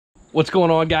What's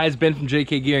going on, guys? Ben from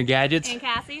JK Gear and Gadgets. And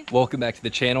Cassie. Welcome back to the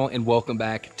channel and welcome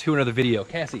back to another video.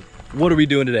 Cassie, what are we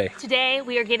doing today? Today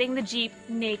we are getting the Jeep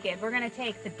naked. We're gonna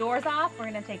take the doors off, we're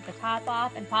gonna take the top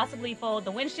off, and possibly fold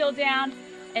the windshield down.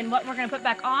 And what we're gonna put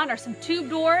back on are some tube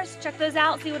doors. Check those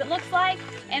out, see what it looks like.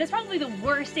 And it's probably the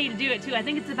worst day to do it too. I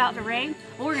think it's about to rain,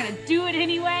 but we're gonna do it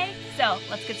anyway. So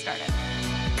let's get started.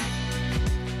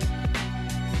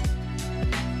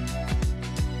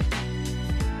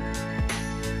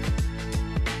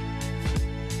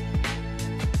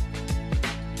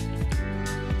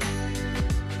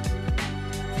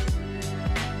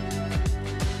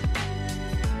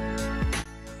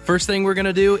 First thing we're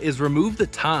gonna do is remove the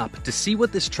top to see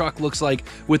what this truck looks like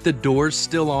with the doors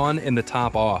still on and the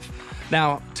top off.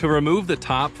 Now, to remove the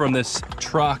top from this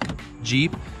truck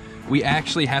Jeep, we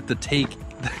actually have to take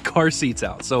the car seats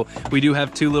out. So we do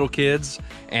have two little kids,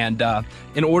 and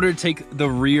in order to take the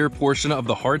rear portion of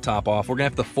the hardtop off, we're gonna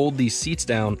have to fold these seats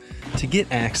down to get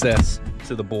access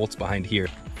to the bolts behind here.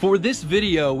 For this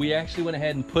video, we actually went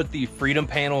ahead and put the Freedom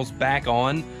panels back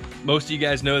on. Most of you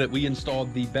guys know that we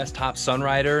installed the Best Top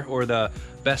Sunrider, or the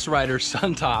Best Rider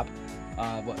Sun Top,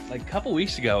 like a couple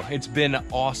weeks ago. It's been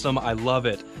awesome. I love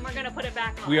it. We're gonna put it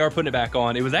back on. We are putting it back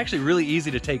on. It was actually really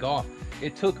easy to take off.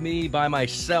 It took me by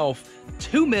myself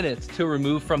 2 minutes to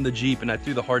remove from the Jeep, and I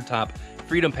threw the hardtop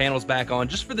Freedom panels back on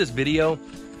just for this video,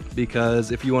 because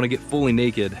if you want to get fully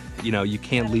naked, you know, you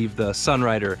can't leave the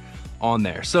Sunrider on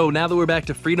there. So now that we're back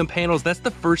to Freedom panels, that's the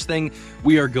first thing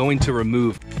we are going to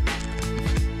remove.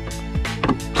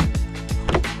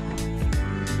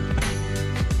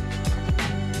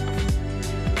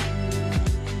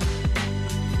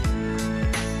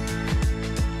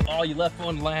 Oh, you left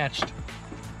one latched.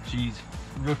 Jeez,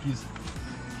 rookies.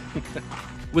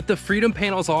 With the Freedom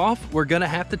panels off, we're gonna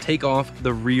have to take off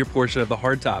the rear portion of the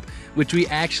hardtop, which we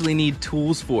actually need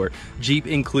tools for. Jeep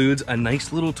includes a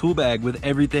nice little tool bag with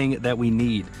everything that we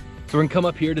need. So we're gonna come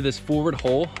up here to this forward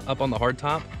hole up on the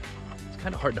hardtop. It's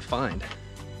kind of hard to find.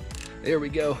 There we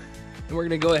go. And we're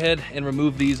gonna go ahead and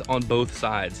remove these on both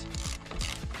sides.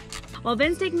 While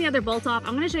Ben's taking the other bolts off,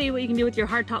 I'm gonna show you what you can do with your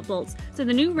hardtop bolts. So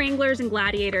the new Wranglers and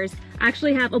Gladiators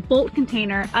actually have a bolt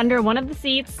container under one of the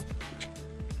seats.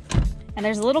 And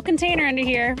there's a little container under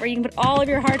here where you can put all of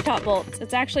your hardtop bolts.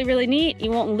 It's actually really neat. You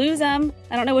won't lose them.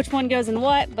 I don't know which one goes in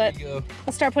what, but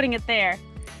let's start putting it there.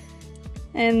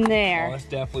 And there. Oh, that's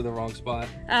definitely the wrong spot.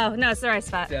 Oh, no, it's the right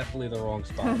spot. Definitely the wrong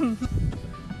spot.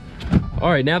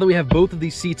 All right, now that we have both of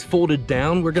these seats folded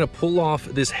down, we're gonna pull off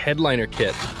this headliner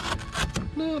kit.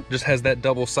 Just has that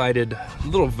double-sided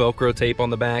little Velcro tape on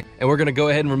the back, and we're gonna go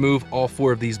ahead and remove all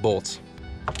 4 of these bolts.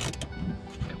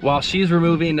 While she's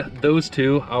removing those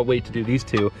 2, I'll wait to do these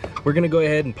 2. We're gonna go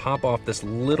ahead and pop off this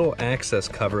little access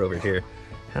cover over here.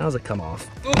 How does it come off?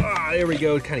 Ah, there we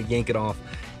go, kind of yank it off.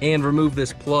 And remove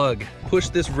this plug. Push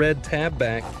this red tab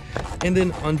back, and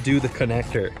then undo the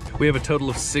connector. We have a total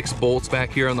of 6 bolts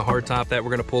back here on the hardtop that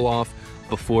we're gonna pull off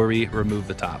before we remove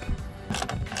the top.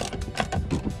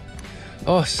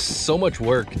 Oh, so much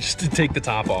work just to take the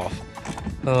top off.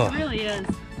 Oh, It really is.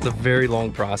 it's a very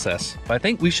long process. I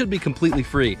think we should be completely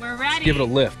free. We're ready. Let's give it a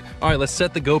lift. All right, let's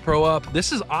set the GoPro up.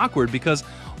 This is awkward because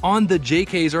on the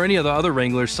JKs or any of the other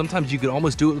Wranglers, sometimes you could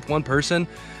almost do it with one person.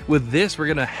 With this, we're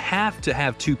gonna have to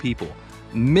have 2 people.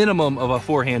 Minimum of a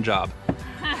 4-hand job.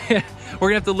 We're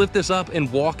gonna have to lift this up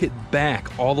and walk it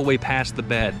back all the way past the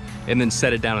bed and then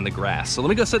set it down in the grass. So let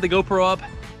me go set the GoPro up.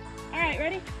 All right,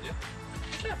 ready?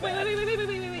 Yeah. Wait. I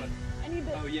need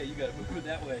to. Oh yeah, you gotta move it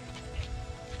that way.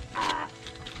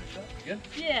 Good?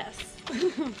 Yes.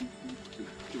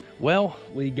 Well,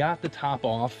 we got the top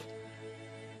off.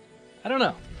 I don't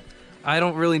know. I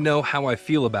don't really know how I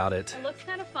feel about it. It looks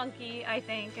kind of funky, I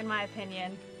think, in my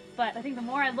opinion. But I think the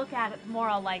more I look at it, the more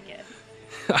I'll like it.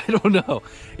 I don't know.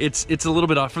 It's a little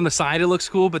bit off. From the side it looks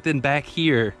cool, but then back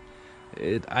here,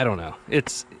 I don't know.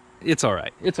 It's all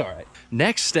right. It's all right.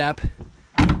 Next step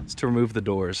is to remove the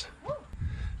doors.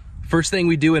 First thing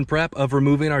we do in prep of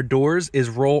removing our doors is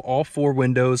roll all 4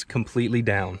 windows completely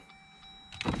down.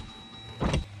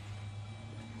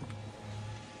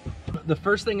 The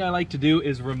first thing I like to do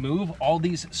is remove all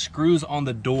these screws on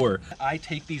the door. I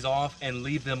take these off and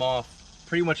leave them off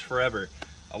pretty much forever.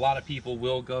 A lot of people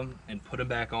will go and put them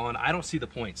back on. I don't see the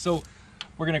point. So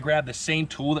we're gonna grab the same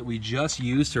tool that we just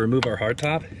used to remove our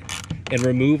hardtop and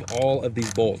remove all of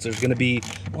these bolts. There's gonna be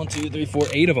 1, 2, 3, 4,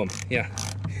 8 of them. Yeah.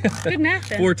 Good math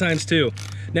then. 4 times 2.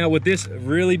 Now with this,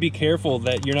 really be careful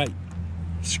that you're not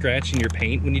scratching your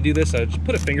paint when you do this. So just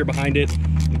put a finger behind it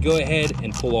and go ahead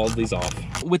and pull all of these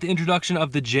off. With the introduction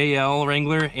of the JL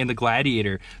Wrangler and the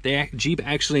Gladiator, Jeep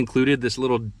actually included this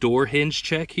little door hinge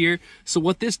check here. So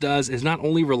what this does is not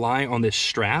only rely on this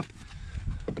strap.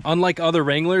 Unlike other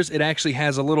Wranglers, it actually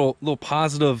has a little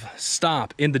positive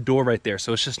stop in the door right there.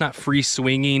 So it's just not free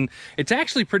swinging. It's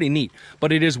actually pretty neat,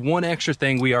 but it is one extra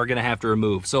thing we are gonna have to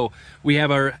remove. So we have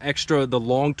the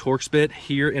long Torx bit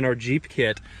here in our Jeep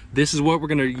kit. This is what we're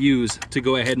gonna use to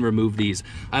go ahead and remove these.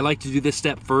 I like to do this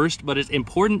step first, but it's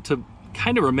important to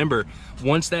kind of remember,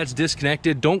 once that's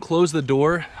disconnected, don't close the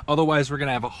door. Otherwise, we're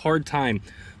gonna have a hard time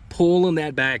pulling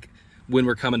that back when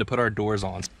we're coming to put our doors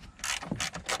on.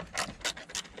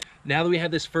 Now that we have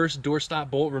this first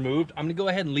doorstop bolt removed, I'm gonna go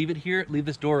ahead and leave it here, leave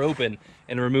this door open,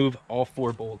 and remove all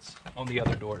 4 bolts on the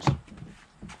other doors.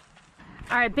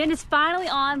 All right, Ben is finally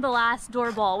on the last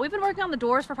door bolt. We've been working on the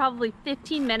doors for probably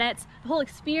 15 minutes. The whole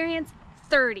experience,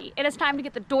 30. It is time to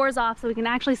get the doors off so we can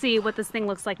actually see what this thing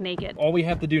looks like naked. All we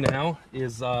have to do now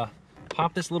is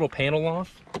pop this little panel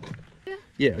off.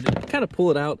 Yeah, just kind of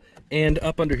pull it out, and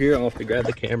up under here, I'll have to grab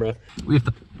the camera. We have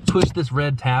to push this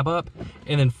red tab up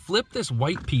and then flip this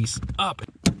white piece up.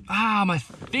 Ah, my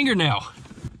fingernail.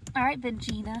 All right, then,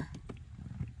 Gina.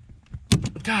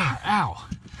 God, ow.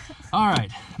 All right,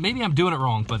 maybe I'm doing it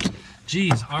wrong, but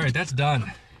geez, all right, that's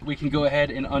done. We can go ahead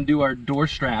and undo our door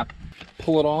strap,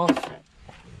 pull it off,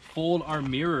 fold our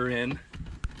mirror in,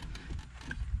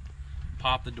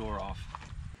 pop the door off.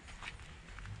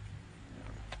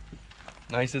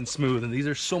 Nice and smooth, and these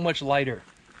are so much lighter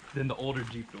than the older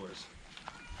Jeep doors.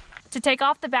 To take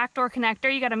off the back door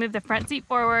connector, you gotta move the front seat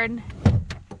forward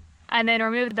and then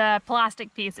remove the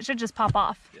plastic piece. It should just pop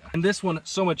off. Yeah. And this one,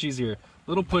 so much easier.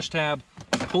 Little push tab,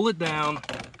 pull it down,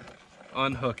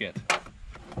 unhook it.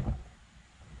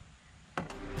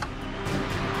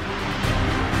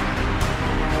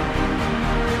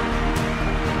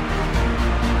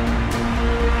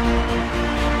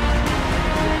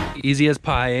 Easy as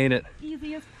pie, ain't it?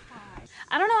 Easy as pie.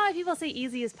 I don't know why people say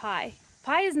easy as pie.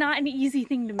 Pie is not an easy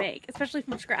thing to make, especially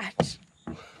from scratch.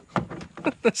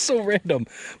 That's so random,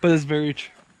 but it's very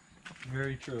true.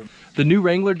 Very true. The new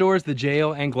Wrangler doors, the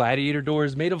JL and Gladiator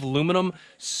doors, made of aluminum,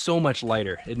 so much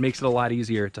lighter. It makes it a lot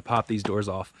easier to pop these doors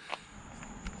off.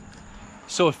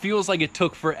 So it feels like it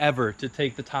took forever to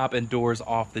take the top and doors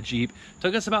off the Jeep.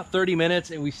 Took us about 30 minutes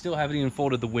and we still haven't even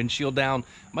folded the windshield down.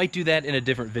 Might do that in a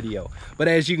different video. But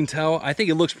as you can tell, I think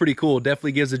it looks pretty cool. It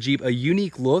definitely gives the Jeep a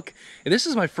unique look. And this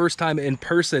is my first time in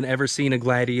person ever seeing a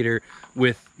Gladiator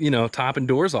with, you know, top and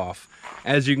doors off.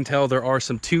 As you can tell, there are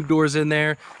some tube doors in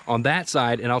there on that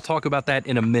side, and I'll talk about that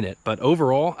in a minute. But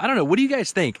overall, I don't know, what do you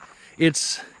guys think?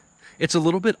 It's a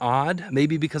little bit odd,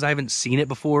 maybe because I haven't seen it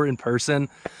before in person,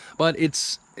 but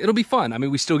it'll be fun. I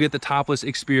mean, we still get the topless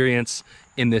experience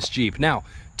in this Jeep. Now,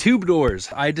 tube doors.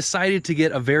 I decided to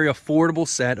get a very affordable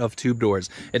set of tube doors.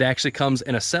 It actually comes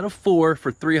in a set of 4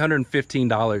 for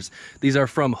 $315. These are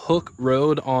from Hooke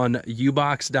Road on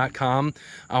ubox.com.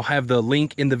 I'll have the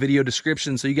link in the video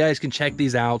description so you guys can check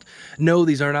these out. No,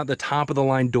 these are not the top of the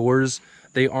line doors.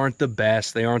 They aren't the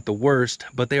best, they aren't the worst,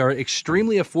 but they are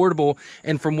extremely affordable,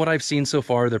 and from what I've seen so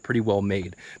far, they're pretty well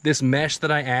made. This mesh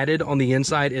that I added on the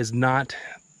inside is not,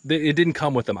 it didn't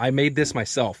come with them. I made this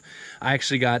myself. I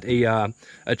actually got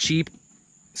a cheap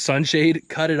sunshade,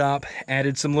 cut it up,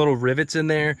 added some little rivets in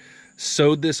there,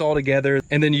 sewed this all together,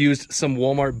 and then used some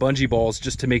Walmart bungee balls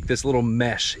just to make this little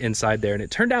mesh inside there, and it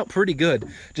turned out pretty good.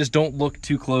 Just don't look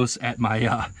too close at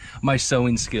my my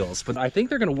sewing skills, but I think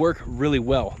they're gonna work really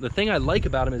well. The thing I like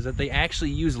about them is that they actually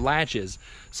use latches.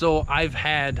 So I've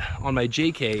had on my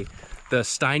JK the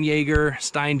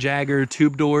Steinjagger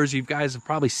tube doors. You guys have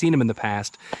probably seen them in the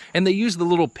past, and they use the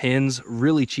little pins,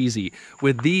 really cheesy.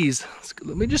 With these,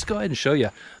 let me just go ahead and show you.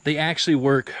 They actually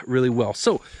work really well.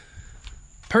 So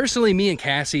personally, me and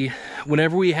Cassie,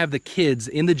 whenever we have the kids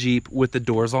in the Jeep with the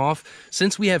doors off,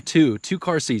 since we have two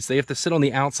car seats, they have to sit on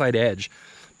the outside edge.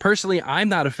 Personally, I'm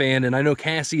not a fan, and I know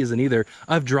Cassie isn't either,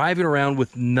 of driving around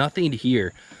with nothing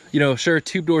here. You know, sure,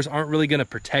 tube doors aren't really going to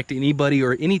protect anybody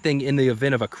or anything in the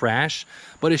event of a crash,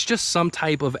 but it's just some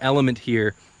type of element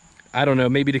here. I don't know,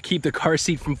 maybe to keep the car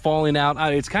seat from falling out.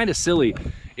 It's kind of silly.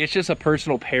 It's just a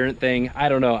personal parent thing. I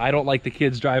don't know. I don't like the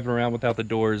kids driving around without the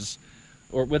doors,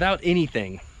 or without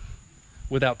anything,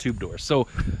 without tube doors. So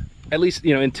at least,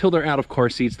 you know, until they're out of car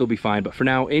seats, they'll be fine. But for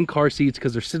now, in car seats,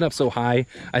 because they're sitting up so high,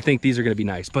 I think these are going to be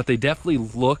nice. But they definitely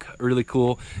look really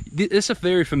cool. It's a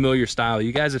very familiar style.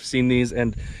 You guys have seen these,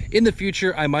 and in the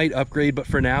future, I might upgrade. But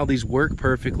for now, these work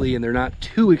perfectly, and they're not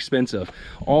too expensive.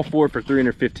 All 4 for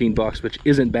 $315, which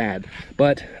isn't bad.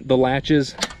 But the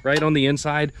latches right on the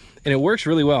inside, and it works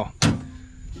really well.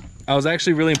 I was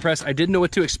actually really impressed. I didn't know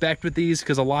what to expect with these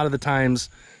because a lot of the times,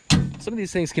 some of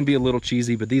these things can be a little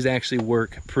cheesy, but these actually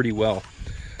work pretty well.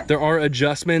 There are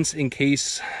adjustments in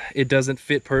case it doesn't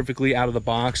fit perfectly out of the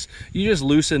box. You just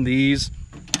loosen these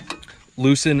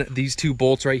two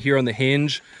bolts right here on the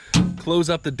hinge, close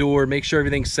up the door, make sure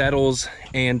everything settles,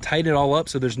 and tighten it all up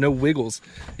so there's no wiggles.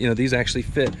 You know, these actually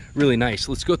fit really nice.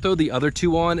 Let's go throw the other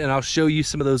two on and I'll show you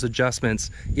some of those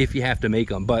adjustments if you have to make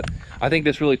them. But I think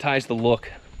this really ties the look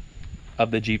of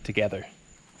the Jeep together.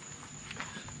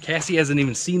 Cassie hasn't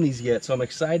even seen these yet, so I'm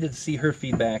excited to see her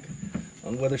feedback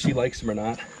on whether she likes them or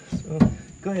not. So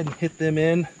go ahead and hit them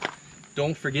in.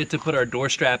 Don't forget to put our door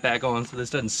strap back on so this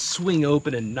doesn't swing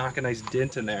open and knock a nice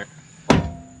dent in there.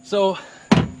 So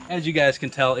as you guys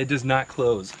can tell, it does not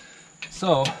close.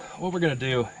 So what we're gonna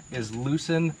do is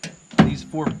loosen these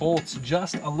 4 bolts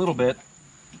just a little bit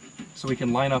so we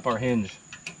can line up our hinge.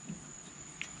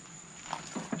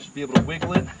 Should be able to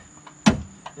wiggle it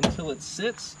until it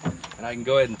sits, and I can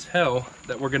go ahead and tell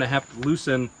that we're gonna have to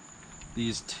loosen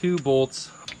these 2 bolts.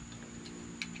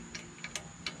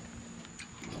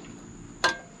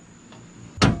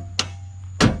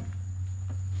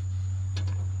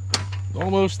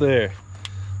 Almost there.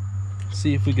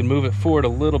 See if we can move it forward a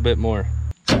little bit more.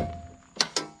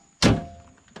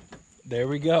 There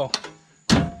we go.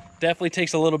 Definitely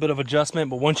takes a little bit of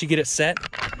adjustment, but once you get it set,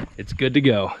 it's good to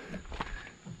go.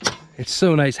 It's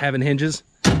so nice having hinges.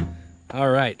 All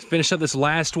right, finish up this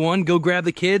last one, go grab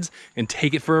the kids and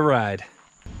take it for a ride.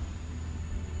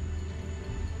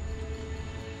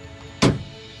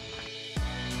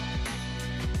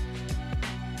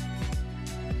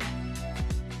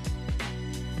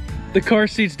 The car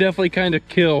seats definitely kind of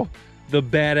kill the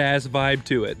badass vibe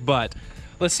to it, but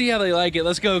let's see how they like it.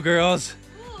 Let's go, girls.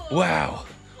 Wow,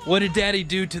 what did Daddy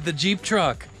do to the Jeep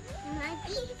truck?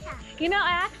 You know,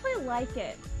 I actually like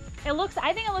it.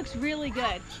 I think it looks really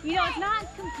good. You know, it's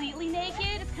not completely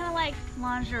naked. It's kind of like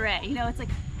lingerie. You know, it's like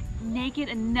naked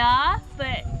enough,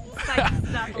 but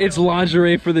it's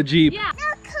lingerie for the Jeep. Yeah.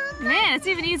 Man, it's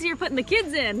even easier putting the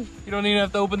kids in. You don't even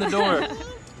have to open the door.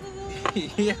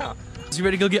 Yeah. You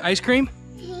ready to go get ice cream?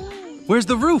 Where's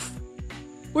the roof?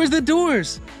 Where's the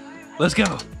doors? Let's go.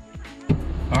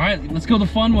 All right, let's go the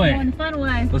fun way. Going the fun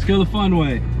way. Let's go the fun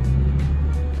way.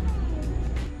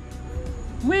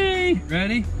 Whee!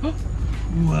 Ready? Whoa.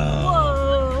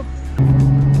 Whoa.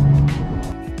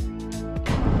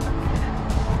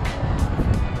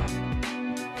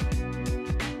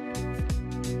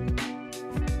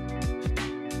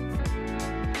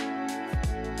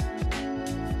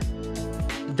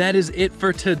 That is it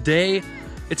for today.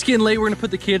 It's getting late. We're gonna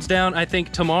put the kids down. I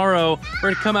think tomorrow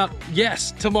we're gonna come out.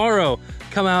 Yes, tomorrow.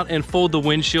 Come out and fold the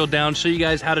windshield down. Show you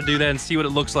guys how to do that and see what it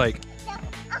looks like.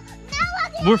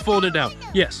 We're folded down.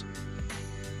 Yes.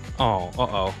 Oh,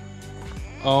 uh-oh.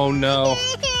 Oh no.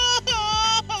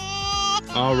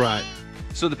 All right.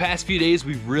 So the past few days,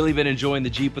 we've really been enjoying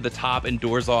the Jeep with the top and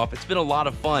doors off. It's been a lot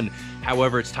of fun.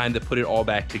 However, it's time to put it all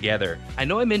back together. I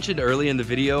know I mentioned early in the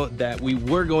video that we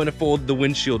were going to fold the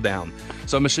windshield down.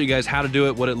 So I'm gonna show you guys how to do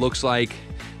it, what it looks like.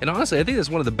 And honestly, I think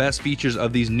that's one of the best features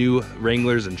of these new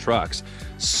Wranglers and trucks.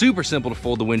 Super simple to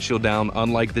fold the windshield down,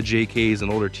 unlike the JKs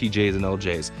and older TJs and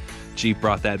LJs. Jeep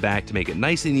brought that back to make it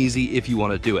nice and easy if you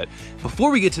want to do it. Before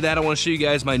we get to that, I want to show you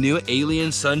guys my new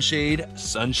Alien Sunshade.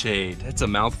 That's a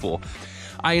mouthful.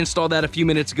 I installed that a few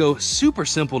minutes ago. Super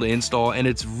simple to install, and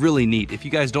it's really neat. If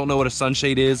you guys don't know what a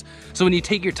sunshade is, so when you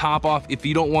take your top off, if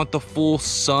you don't want the full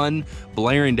sun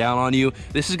blaring down on you,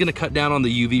 this is gonna cut down on the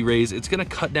UV rays. It's gonna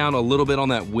cut down a little bit on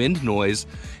that wind noise,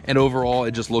 and overall,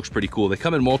 it just looks pretty cool. They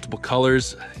come in multiple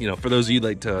colors. You know, for those of you who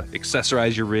like to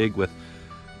accessorize your rig with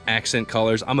accent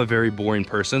colors, I'm a very boring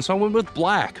person, so I went with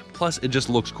black. Plus, it just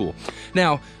looks cool.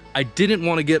 Now, I didn't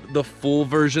want to get the full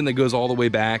version that goes all the way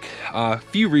back. A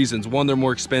few reasons. One, they're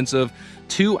more expensive.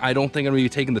 Two, I don't think I'm gonna be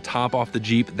taking the top off the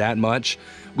Jeep that much.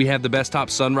 We have the best top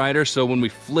Sunrider, so when we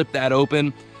flip that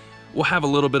open, we'll have a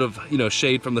little bit of, you know,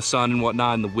 shade from the sun and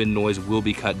whatnot, and the wind noise will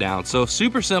be cut down. So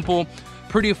super simple,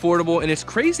 pretty affordable, and it's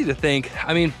crazy to think,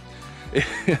 I mean,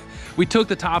 we took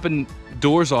the top and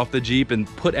doors off the Jeep and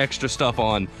put extra stuff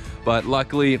on, but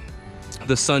luckily,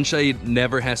 the sunshade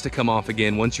never has to come off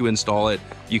again. Once you install it,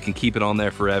 you can keep it on there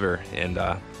forever. And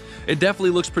it definitely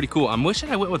looks pretty cool. I'm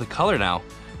wishing I went with a color now.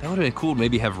 That would have been cool to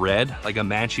maybe have red, like a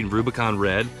matching Rubicon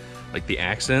red, like the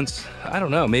accents. I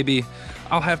don't know, maybe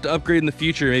I'll have to upgrade in the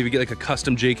future, maybe get like a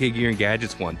custom JK Gear and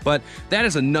Gadgets one. But that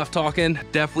is enough talking.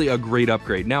 Definitely a great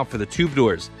upgrade. Now for the tube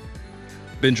doors.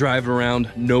 Been driving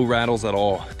around, no rattles at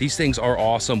all. These things are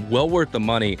awesome, well worth the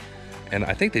money. And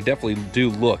I think they definitely do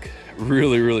look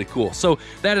really, really cool. So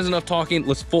that is enough talking.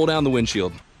 Let's fold down the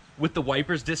windshield. with the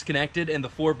wipers disconnected and the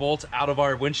 4 bolts out of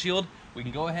our windshield, we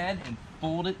can go ahead and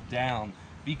fold it down.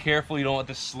 Be careful you don't want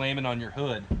this slamming on your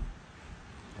hood.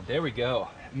 And there we go.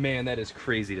 Man, that is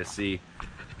crazy to see.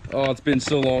 Oh, it's been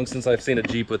so long since I've seen a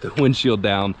Jeep with the windshield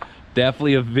down.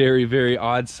 Definitely a very, very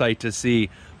odd sight to see,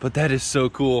 but that is so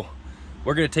cool.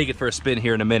 We're gonna take it for a spin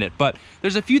here in a minute, but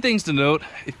there's a few things to note.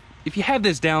 If you have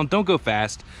this down, don't go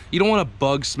fast. You don't want a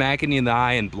bug smacking you in the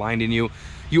eye and blinding you.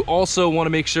 You also want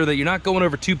to make sure that you're not going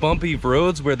over too bumpy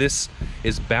roads where this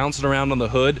is bouncing around on the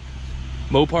hood.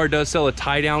 Mopar does sell a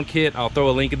tie-down kit. I'll throw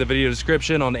a link in the video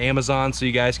description on Amazon so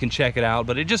you guys can check it out,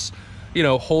 but it just, you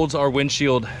know, holds our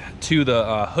windshield to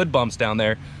the hood bumps down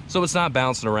there so it's not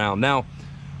bouncing around. Now,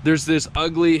 there's this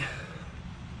ugly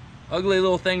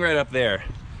little thing right up there.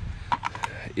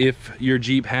 If your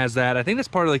Jeep has that, I think that's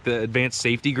part of like the advanced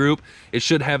safety group. It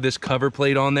should have this cover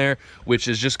plate on there, which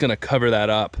is just gonna cover that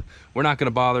up. We're not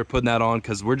gonna bother putting that on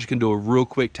because we're just gonna do a real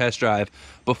quick test drive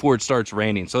before it starts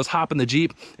raining. So let's hop in the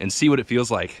Jeep and see what it feels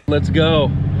like. Let's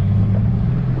go.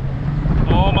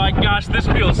 Oh my gosh, this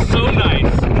feels so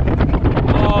nice.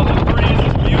 Oh, the breeze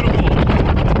is beautiful.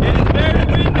 It is very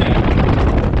windy.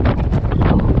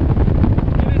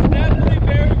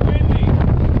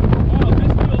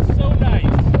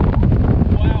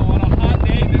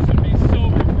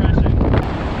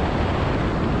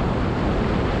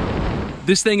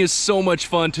 This thing is so much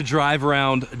fun to drive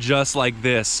around just like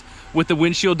this. With the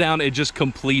windshield down, it just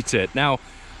completes it. Now,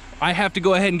 I have to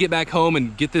go ahead and get back home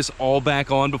and get this all back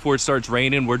on before it starts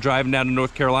raining. We're driving down to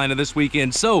North Carolina this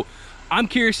weekend, so I'm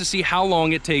curious to see how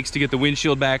long it takes to get the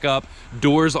windshield back up,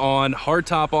 doors on,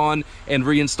 hardtop on, and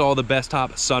reinstall the Best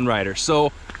Top Sunrider.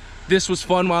 So this was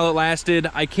fun while it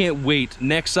lasted. I can't wait.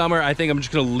 Next summer, I think I'm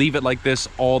just gonna leave it like this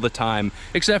all the time,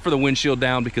 except for the windshield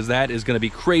down, because that is gonna be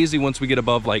crazy once we get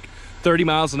above like 30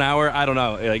 miles an hour. I don't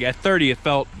know, like at 30, it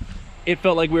felt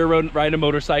like we were riding a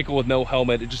motorcycle with no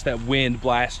helmet. It just, that wind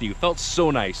blasting you. It felt so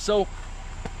nice. So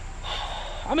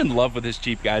I'm in love with this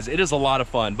Jeep, guys. It is a lot of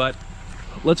fun, but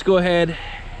let's go ahead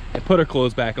and put our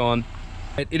clothes back on.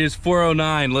 It is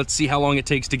 4:09. Let's see how long it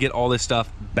takes to get all this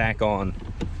stuff back on.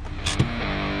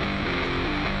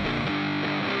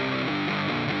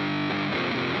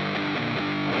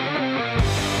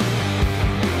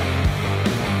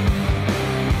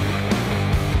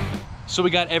 So we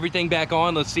got everything back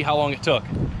on. Let's see how long it took.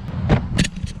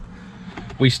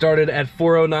 We started at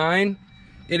 4:09.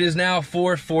 It is now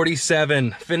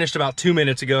 4:47. Finished about 2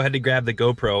 minutes ago. Had to grab the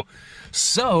GoPro.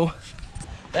 So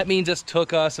that means it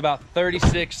took us about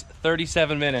 36,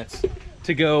 37 minutes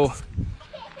to go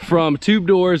from tube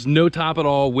doors, no top at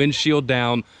all, windshield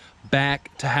down,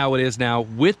 back to how it is now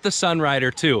with the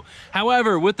Sunrider too.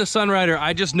 However, with the Sunrider,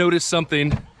 I just noticed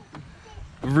something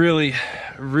really,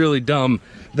 really dumb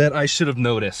that I should have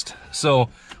noticed. So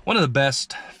one of the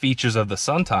best features of the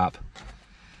Sunrider,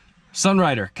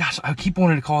 gosh, I keep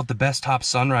wanting to call it the Best Top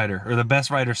Sunrider, or the Best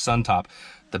Rider Suntop,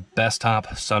 the Best Top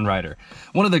Sunrider.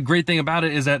 One of the great thing about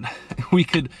it is that we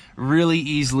could really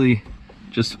easily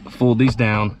just fold these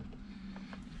down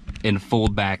and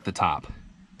fold back the top.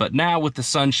 But now with the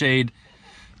sunshade,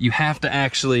 you have to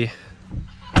actually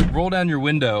roll down your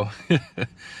window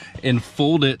and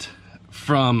fold it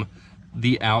from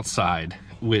the outside,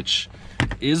 which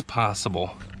is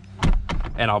possible.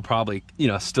 And I'll probably, you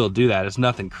know, still do that. It's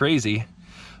nothing crazy,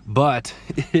 but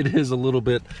it is a little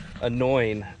bit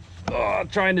annoying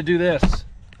trying to do this.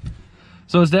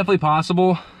 So it's definitely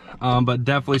possible, but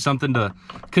definitely something to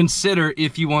consider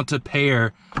if you want to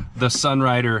pair the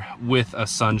Sunrider with a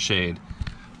sunshade.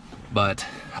 But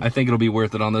I think it'll be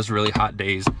worth it on those really hot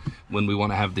days when we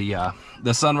want to have the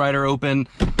Sunrider open,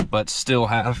 but still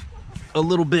have a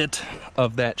little bit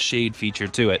of that shade feature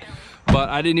to it. But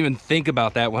I didn't even think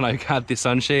about that when I got the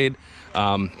sunshade.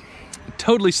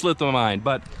 Totally slipped my mind,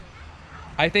 but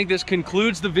I think this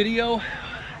concludes the video.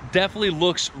 Definitely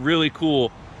looks really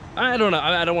cool. I don't know,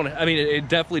 I mean, it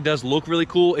definitely does look really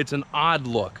cool. It's an odd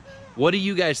look. What do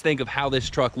you guys think of how this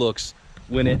truck looks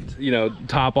when it, you know,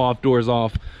 top off, doors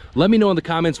off? Let me know in the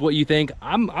comments what you think.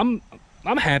 I'm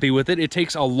happy with it. It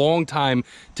takes a long time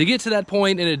to get to that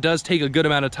point, and it does take a good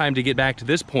amount of time to get back to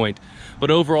this point.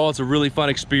 But overall, it's a really fun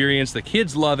experience. The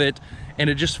kids love it, and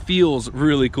it just feels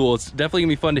really cool. It's definitely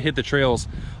gonna be fun to hit the trails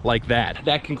like that.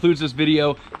 That concludes this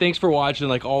video. Thanks for watching.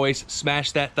 Like always,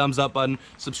 smash that thumbs up button,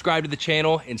 subscribe to the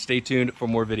channel, and stay tuned for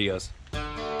more videos.